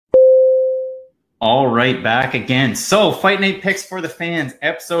All right, back again. So, Fight Night Picks for the Fans,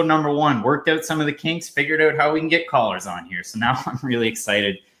 episode number 1. Worked out some of the kinks, figured out how we can get callers on here. So now I'm really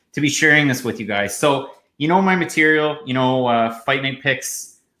excited to be sharing this with you guys. So, you know my material, Fight Night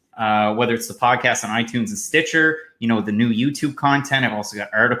Picks, whether it's the podcast on iTunes and Stitcher, the new YouTube content. I've also got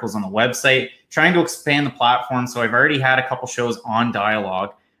articles on the website, trying to expand the platform. So I've already had a couple shows on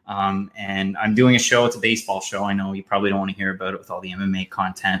Dialog. And I'm doing a show. It's a baseball show. I know you probably don't want to hear about it with all the MMA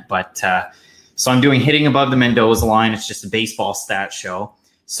content, but so I'm doing Hitting Above the Mendoza Line. It's just a baseball stat show.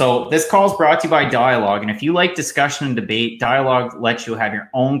 So this call is brought to you by Dialog. And if you like discussion and debate, Dialog lets you have your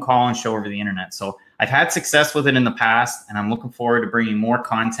own call and show over the internet. So I've had success with it in the past, and I'm looking forward to bringing more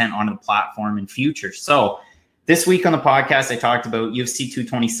content onto the platform in future. So this week on the podcast, I talked about UFC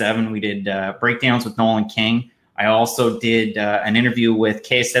 227. We did breakdowns with Nolan King. I also did an interview with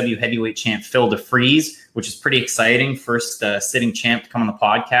KSW heavyweight champ Phil DeFries, which is pretty exciting. First sitting champ to come on the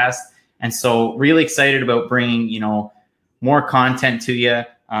podcast. And so really excited about bringing, more content to you.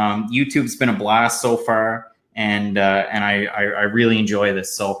 YouTube's been a blast so far, and I really enjoy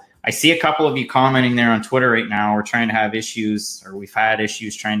this. So I see a couple of you commenting there on Twitter right now. We're trying to have issues, or we've had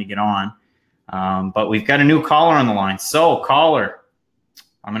issues trying to get on. But we've got a new caller on the line. So caller,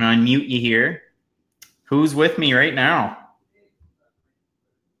 I'm going to unmute you here. Who's with me right now?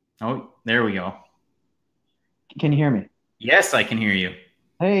 Oh, there we go. Can you hear me? Yes, I can hear you.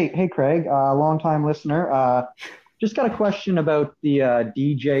 Hey, Craig, long-time listener. Just got a question about the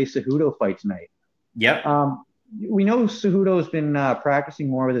DJ Cejudo fight tonight. Yep. We know Cejudo's been practicing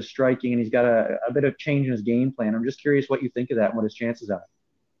more with his striking, and he's got a bit of change in his game plan. I'm just curious what you think of that and what his chances are.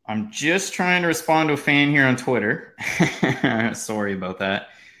 I'm just trying to respond to a fan here on Twitter. Sorry about that.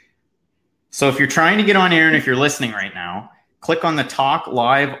 So if you're trying to get on air and if you're listening right now, click on the Talk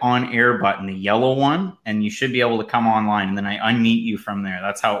Live on Air button, the yellow one, and you should be able to come online, and then I unmute you from there.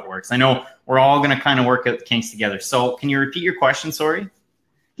 That's how it works. I know we're all going to kind of work out the kinks together. So can you repeat your question, sorry?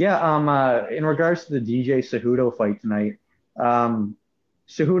 Yeah, in regards to the DJ Cejudo fight tonight,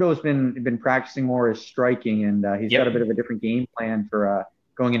 Cejudo's been practicing more his striking, and he's got a bit of a different game plan for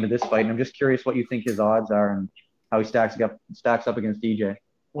going into this fight. And I'm just curious what you think his odds are and how he stacks up against DJ.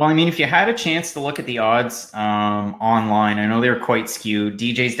 Well, I mean, if you had a chance to look at the odds online, I know they're quite skewed.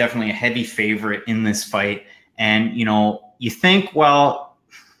 DJ's definitely a heavy favorite in this fight. And, you think, well,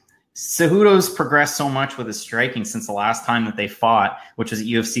 Cejudo's progressed so much with his striking since the last time that they fought, which was at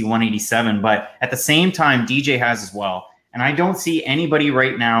UFC 187. But at the same time, DJ has as well. And I don't see anybody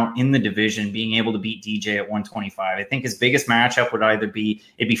right now in the division being able to beat DJ at 125. I think his biggest matchup would either be,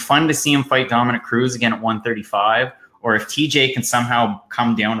 it'd be fun to see him fight Dominic Cruz again at 135, or if TJ can somehow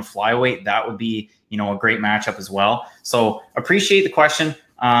come down to flyweight, that would be, a great matchup as well. So appreciate the question.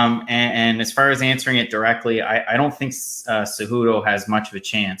 And as far as answering it directly, I don't think Cejudo has much of a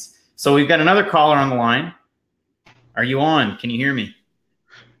chance. So we've got another caller on the line. Are you on? Can you hear me?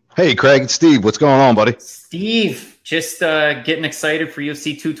 Hey, Craig, it's Steve. What's going on, buddy? Steve, just getting excited for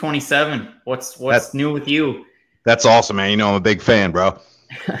UFC 227. What's new with you? That's awesome, man. I'm a big fan, bro.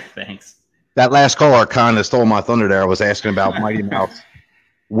 Thanks. That last caller kind of stole my thunder there. I was asking about Mighty Mouse.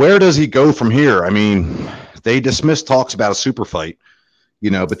 Where does he go from here? I mean, they dismissed talks about a super fight,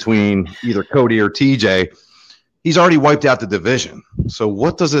 between either Cody or TJ. He's already wiped out the division. So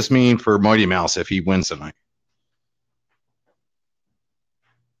what does this mean for Mighty Mouse if he wins tonight?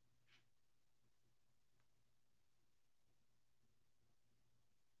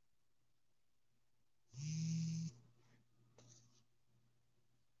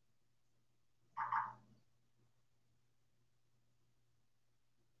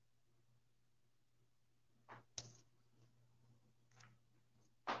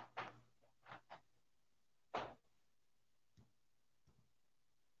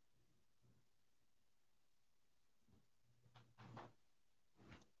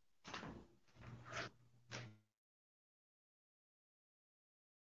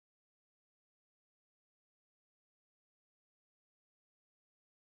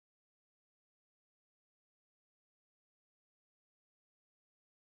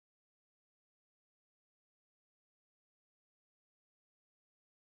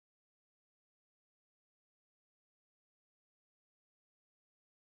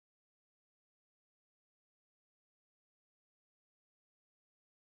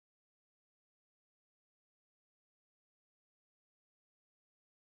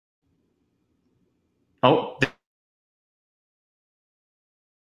 Oh,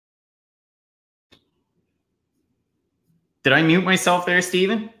 did I mute myself there,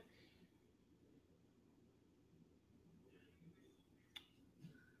 Steven?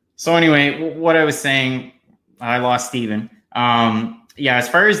 So anyway, what I was saying, I lost Steven. yeah, as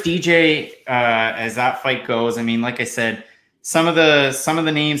far as DJ, as that fight goes, I mean, like I said, some of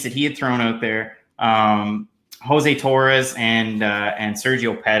the names that he had thrown out there, Jose Torres and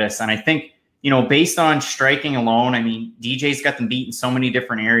Sergio Pettis, and I think, based on striking alone, I mean, DJ's got them beat in so many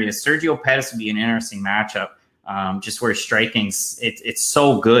different areas. Sergio Pettis would be an interesting matchup, just where striking's it's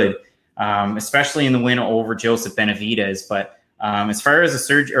so good, especially in the win over Joseph Benavidez. But as far as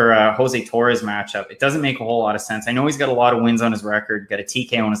a Jose Torres matchup, it doesn't make a whole lot of sense. I know he's got a lot of wins on his record, got a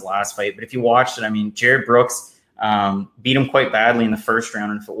TK on his last fight, but if you watched it, I mean, Jared Brooks beat him quite badly in the first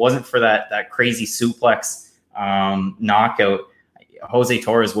round, and if it wasn't for that crazy suplex knockout, Jose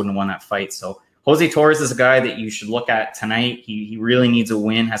Torres wouldn't have won that fight. So Jose Torres is a guy that you should look at tonight. He really needs a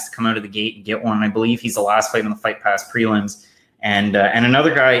win, has to come out of the gate and get one. I believe he's the last fight in the Fight Pass prelims. And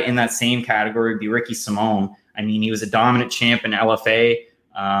another guy in that same category would be Ricky Simon. I mean, he was a dominant champ in LFA.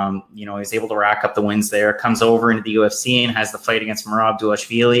 He was able to rack up the wins there, comes over into the UFC and has the fight against Merab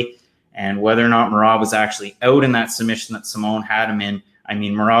Dvalishvili. And whether or not Merab was actually out in that submission that Simon had him in, I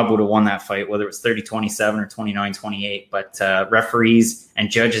mean, Merab would have won that fight, whether it was 30-27 or 29-28. But referees and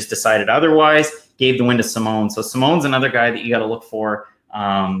judges decided otherwise, gave the win to Simon. So Simon's another guy that you got to look for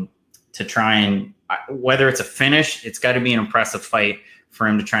to try and, whether it's a finish, it's got to be an impressive fight for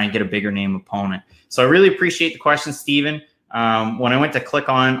him to try and get a bigger name opponent. So I really appreciate the question, Steven. When I went to click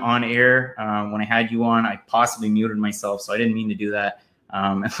on air, when I had you on, I possibly muted myself, so I didn't mean to do that.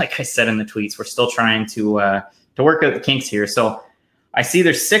 And like I said in the tweets, we're still trying to work out the kinks here. So I see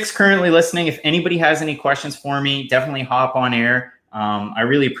there's 6 currently listening. If anybody has any questions for me, definitely hop on air. I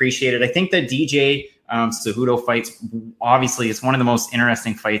really appreciate it. I think the DJ Cejudo fights, obviously, it's one of the most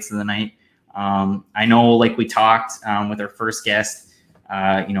interesting fights of the night. I know, like we talked with our first guest,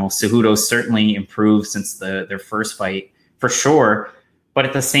 Cejudo's certainly improved since their first fight, for sure. But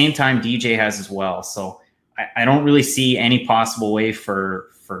at the same time, DJ has as well. So I don't really see any possible way for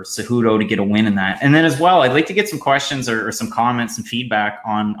Cejudo to get a win in that. And then as well, I'd like to get some questions or some comments and feedback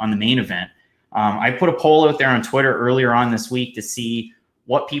on the main event. I put a poll out there on Twitter earlier on this week to see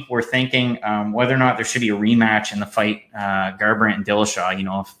what people were thinking, whether or not there should be a rematch in the fight, Garbrandt and Dillashaw,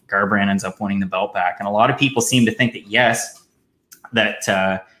 if Garbrandt ends up winning the belt back. And a lot of people seem to think that yes, that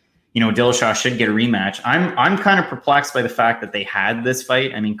Dillashaw should get a rematch. I'm kind of perplexed by the fact that they had this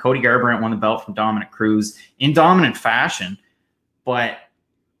fight. I mean, Cody Garbrandt won the belt from Dominic Cruz in dominant fashion, but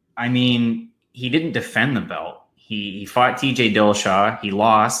I mean, he didn't defend the belt. He fought TJ Dillashaw. He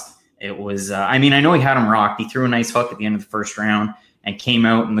lost. It was, I know he had him rocked. He threw a nice hook at the end of the first round and came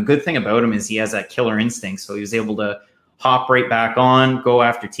out. And the good thing about him is he has that killer instinct. So he was able to hop right back on, go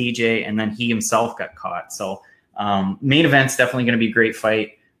after TJ, and then he himself got caught. So main event's definitely going to be a great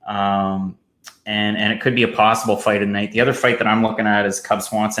fight. And it could be a possible fight of the night. The other fight that I'm looking at is Cub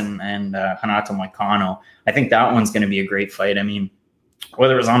Swanson and Renato Moicano. I think that one's going to be a great fight. I mean,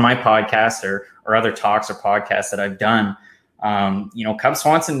 whether it was on my podcast or other talks or podcasts that I've done, Cub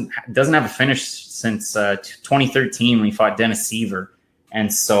Swanson doesn't have a finish since 2013 when he fought Dennis Seaver.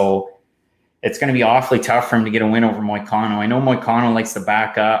 And so it's going to be awfully tough for him to get a win over Moicano. I know Moicano likes to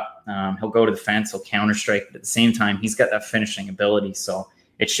back up. He'll go to the fence, he'll counter-strike, but at the same time, he's got that finishing ability. So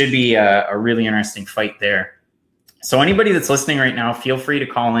it should be a really interesting fight there. So anybody that's listening right now, feel free to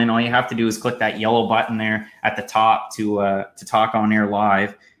call in. All you have to do is click that yellow button there at the top to talk on air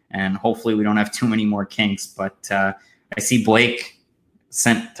live. And hopefully we don't have too many more kinks. But I see Blake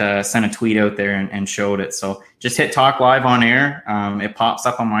sent a tweet out there and showed it. So just hit talk live on air. It pops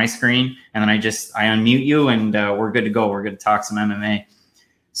up on my screen. And then I unmute you and we're good to go. We're good to talk some MMA.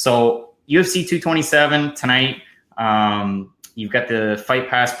 So UFC 227 tonight. You've got the Fight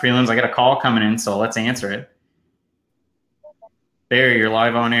Pass prelims. I got a call coming in, so let's answer it. There, you're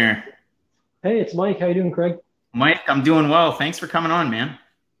live on air. Hey, it's Mike. How you doing, Craig? Mike, I'm doing well. Thanks for coming on, man.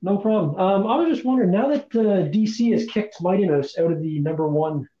 No problem. I was just wondering, now that DC has kicked Mighty Mouse out of the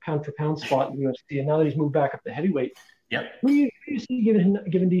 #1 pound-for-pound spot in the UFC, and now that he's moved back up to heavyweight, yep. Who do you see giving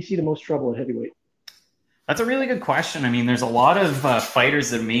DC the most trouble at heavyweight? That's a really good question. I mean, there's a lot of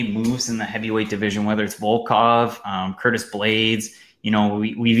fighters that have made moves in the heavyweight division, whether it's Volkov, Curtis Blades.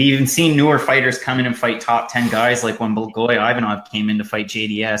 We've even seen newer fighters come in and fight top 10 guys, like when Blagoy Ivanov came in to fight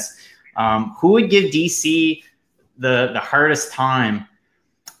JDS. Who would give DC the hardest time?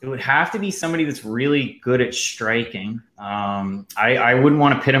 It would have to be somebody that's really good at striking. I wouldn't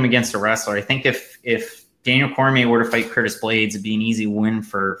want to pit him against a wrestler. I think if Daniel Cormier were to fight Curtis Blades, it'd be an easy win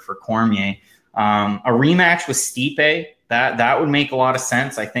for Cormier. A rematch with Stipe, that would make a lot of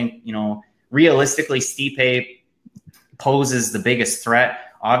sense. I think, realistically, Stipe poses the biggest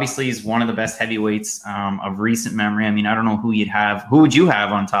threat. Obviously, he's one of the best heavyweights of recent memory. I mean, I don't know who you'd have. Who would you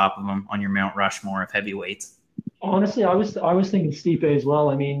have on top of him on your Mount Rushmore of heavyweights? Honestly, I was thinking Stipe as well.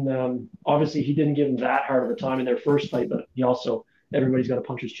 I mean, obviously he didn't give him that hard of a time in their first fight, but he also everybody's got a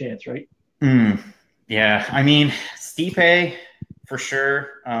puncher's chance, right? Yeah, I mean, Stipe for sure.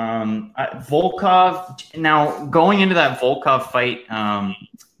 Volkov. Now going into that Volkov fight,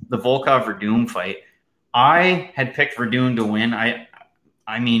 the Volkov Verdum fight, I had picked Verdum to win.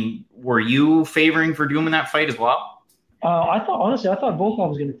 I mean, were you favoring Verdum in that fight as well? I thought Volkov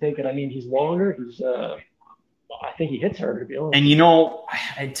was going to take it. I mean, he's longer. I think he hits harder, to be honest.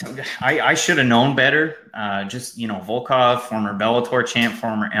 And I should have known better. Volkov, former Bellator champ,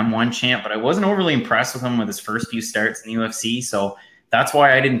 former M1 champ, but I wasn't overly impressed with him with his first few starts in the UFC. So that's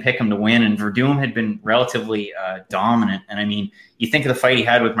why I didn't pick him to win. And Verdum had been relatively dominant. And I mean, you think of the fight he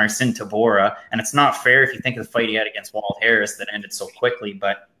had with Marcin Tybura, and it's not fair if you think of the fight he had against Walt Harris that ended so quickly.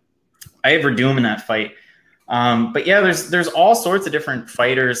 But I had Verdum in that fight. But yeah, there's all sorts of different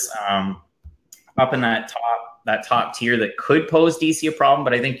fighters up in that top tier that could pose DC a problem,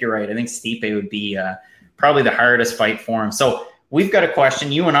 but I think you're right. I think Stipe would be probably the hardest fight for him. So we've got a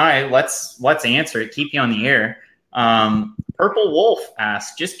question. You and I, let's answer it. Keep you on the air. Purple Wolf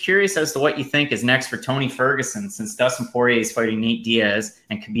asks, just curious as to what you think is next for Tony Ferguson since Dustin Poirier is fighting Nate Diaz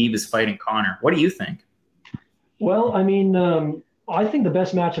and Khabib is fighting Conor. What do you think? Well, I mean, I think the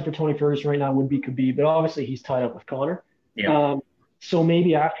best matchup for Tony Ferguson right now would be Khabib, but obviously he's tied up with Conor. Yeah. So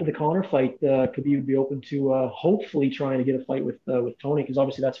maybe after the Conor fight, Khabib would be open to hopefully trying to get a fight with Tony, because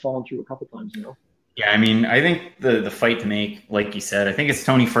obviously that's fallen through a couple times, you know. Yeah, I mean, I think the fight to make, like you said, I think it's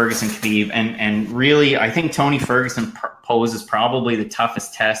Tony Ferguson, Khabib, and really, I think Tony Ferguson poses probably the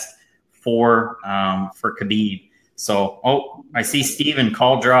toughest test for Khabib. So, I see Steven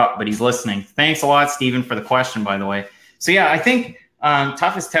call drop, but he's listening. Thanks a lot, Steven, for the question, by the way. So yeah, I think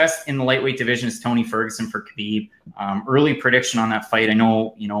toughest test in the lightweight division is Tony Ferguson for Khabib. Early prediction on that fight. I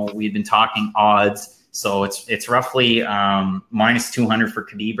know, we've been talking odds. So it's roughly minus 200 for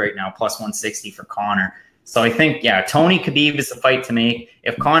Khabib right now, plus 160 for Conor. So I think, yeah, Tony Khabib is the fight to make.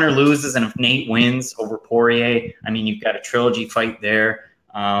 If Conor loses and if Nate wins over Poirier, I mean, you've got a trilogy fight there.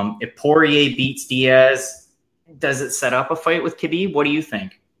 If Poirier beats Diaz, does it set up a fight with Khabib? What do you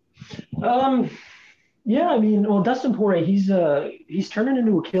think? Yeah, I mean, well, Dustin Poirier, he's turning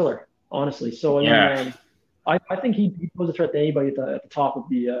into a killer, honestly. So I mean, I think he poses a threat to anybody at the top of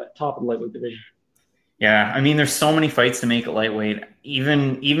the lightweight division. Yeah, I mean, there's so many fights to make at lightweight.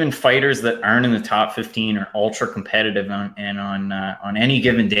 Even fighters that aren't in the top 15 are ultra competitive, on any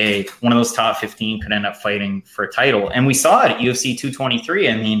given day, one of those top 15 could end up fighting for a title. And we saw it at UFC 223.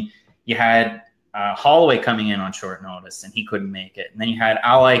 I mean, you had Holloway coming in on short notice, and he couldn't make it. And then you had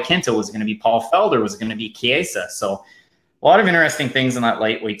Ali Quinto was going to be Paul Felder, was going to be Chiesa. So a lot of interesting things in that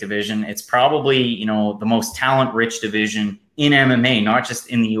lightweight division. It's probably the most talent-rich division in MMA, not just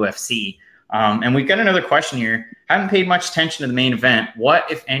in the UFC. And we've got another question here. Haven't paid much attention to the main event. What,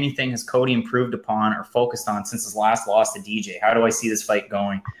 if anything, has Cody improved upon or focused on since his last loss to DJ? How do I see this fight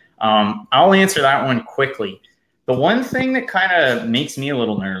going? I'll answer that one quickly. The one thing that kind of makes me a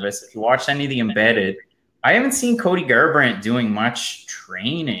little nervous, if you watch any of the embedded, I haven't seen Cody Garbrandt doing much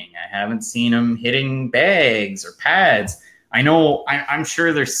training. I haven't seen him hitting bags or pads. I know, I'm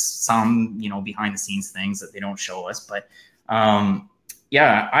sure there's some, behind the scenes things that they don't show us, but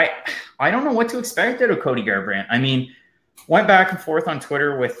yeah, I don't know what to expect out of Cody Garbrandt. I mean, went back and forth on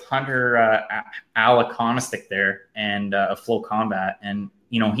Twitter with Hunter Alakonistic there and Flow Combat, and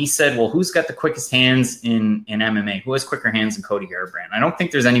he said, well, who's got the quickest hands in MMA? Who has quicker hands than Cody Garbrandt? I don't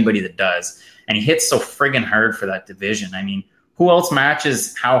think there's anybody that does, and he hits so friggin' hard for that division. I mean, who else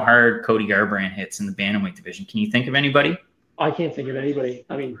matches how hard Cody Garbrandt hits in the bantamweight division? Can you think of anybody? I can't think of anybody.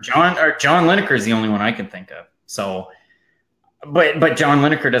 I mean, John Lineker is the only one I can think of. So. But John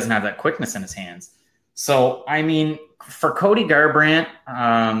Lineker doesn't have that quickness in his hands. So, I mean, for Cody Garbrandt,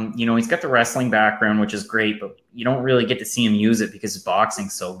 he's got the wrestling background, which is great, but you don't really get to see him use it because his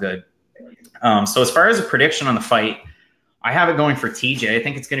boxing's so good. So as far as a prediction on the fight, I have it going for TJ. I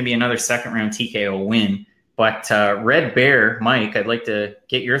think it's going to be another second-round TKO win. But Red Bear, Mike, I'd like to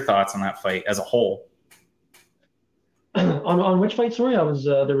get your thoughts on that fight as a whole. On which fight? Sorry,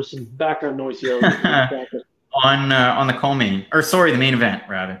 there was some background noise here. On the co-main, or sorry, the main event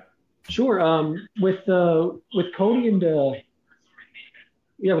rather. Sure. With Cody and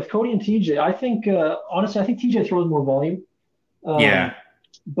with Cody and TJ, I think honestly, I think TJ throws more volume. Yeah.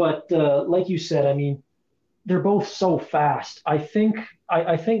 But like you said, I mean, they're both so fast. I think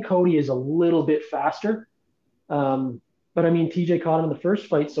Cody is a little bit faster. But I mean, TJ caught him in the first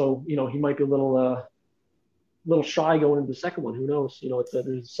fight, so he might be a little shy going into the second one. Who knows? There's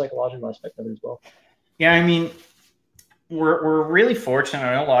a psychological aspect of it as well. Yeah, I mean, we're really fortunate.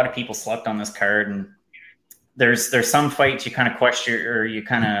 I know a lot of people slept on this card, and there's some fights you kind of question or you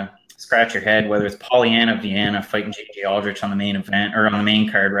kind of scratch your head, whether it's Polyana Viana fighting JJ Aldrich on the main event or on the main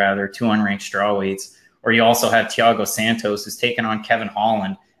card rather, 2 unranked strawweights, or you also have Thiago Santos who's taking on Kevin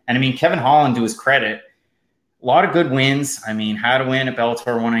Holland. And I mean, Kevin Holland, to his credit, a lot of good wins. I mean, had a win at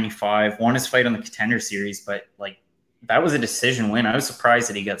Bellator 195, won his fight on the Contender Series, but like that was a decision win. I was surprised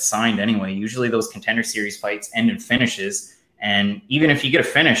that he got signed anyway. Usually those Contender Series fights end in finishes. And even if you get a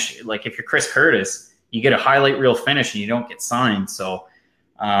finish, like if you're Chris Curtis, you get a highlight reel finish and you don't get signed. So,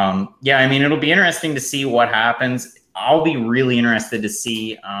 yeah, I mean, it'll be interesting to see what happens. I'll be really interested to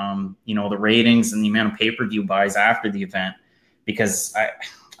see, the ratings and the amount of pay-per-view buys after the event, because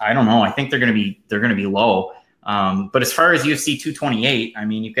I don't know. I think they're going to be low. But as far as UFC 228, I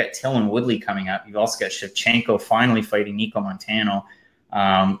mean, you've got Till and Woodley coming up. You've also got Shevchenko finally fighting Nico Montano.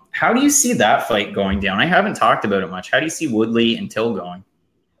 How do you see that fight going down? I haven't talked about it much. How do you see Woodley and Till going?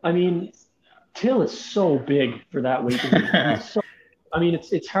 I mean, Till is so big for that weight division.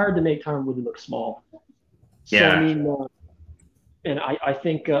 It's hard to make Tyron Woodley look small. So, yeah. I mean, and I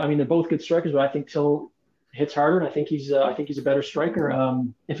think they're both good strikers, but I think Till hits harder, and I think he's a better striker.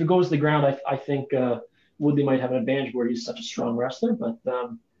 If it goes to the ground, I think Woodley might have an advantage where he's such a strong wrestler. But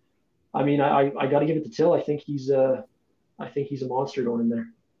I got to give it to Till. I think he's a monster going in there.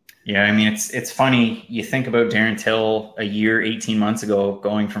 Yeah, I mean, it's funny. You think about Darren Till a year, 18 months ago,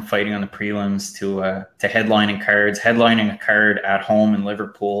 going from fighting on the prelims to headlining a card at home in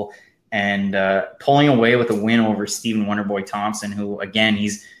Liverpool, and pulling away with a win over Stephen Wonderboy Thompson, who, again,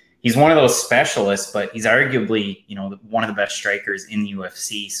 he's one of those specialists, but he's arguably, one of the best strikers in the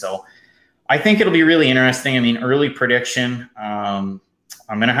UFC. So I think it'll be really interesting. I mean, early prediction,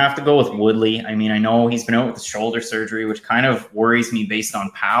 I'm going to have to go with Woodley. I mean, I know he's been out with the shoulder surgery, which kind of worries me based on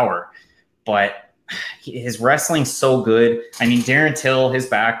power, but his wrestling's so good. I mean, Darren Till, his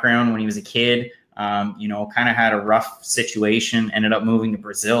background when he was a kid, kind of had a rough situation, ended up moving to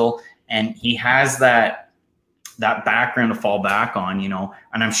Brazil, and he has that background to fall back on,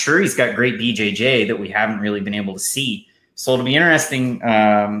 and I'm sure he's got great BJJ that we haven't really been able to see. So it'll be interesting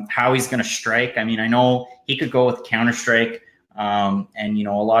how he's going to strike. I mean, I know he could go with counter strike. And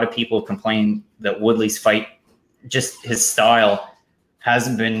a lot of people complain that Woodley's fight, just his style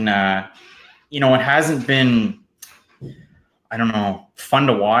hasn't been, it hasn't been, I don't know, fun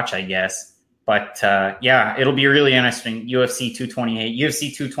to watch, I guess. But yeah, it'll be really interesting. UFC 228,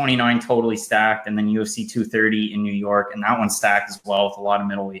 UFC 229 totally stacked, and then UFC 230 in New York, and that one's stacked as well with a lot of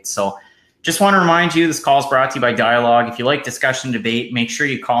middleweights. So just want to remind you, this call is brought to you by Dialog. If you like discussion debate, make sure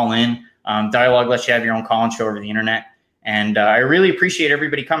you call in. Dialog lets you have your own call-in show over the internet. And I really appreciate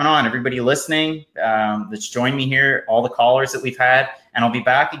everybody coming on, everybody listening that's joined me here, all the callers that we've had. And I'll be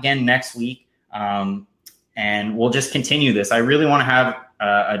back again next week, and we'll just continue this. I really want to have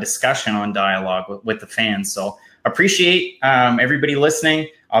a discussion on Dialogue with the fans. So appreciate everybody listening.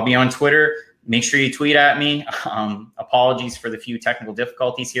 I'll be on Twitter. Make sure you tweet at me. Apologies for the few technical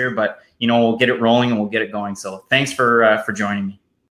difficulties here, but we'll get it rolling and we'll get it going. So thanks for joining me.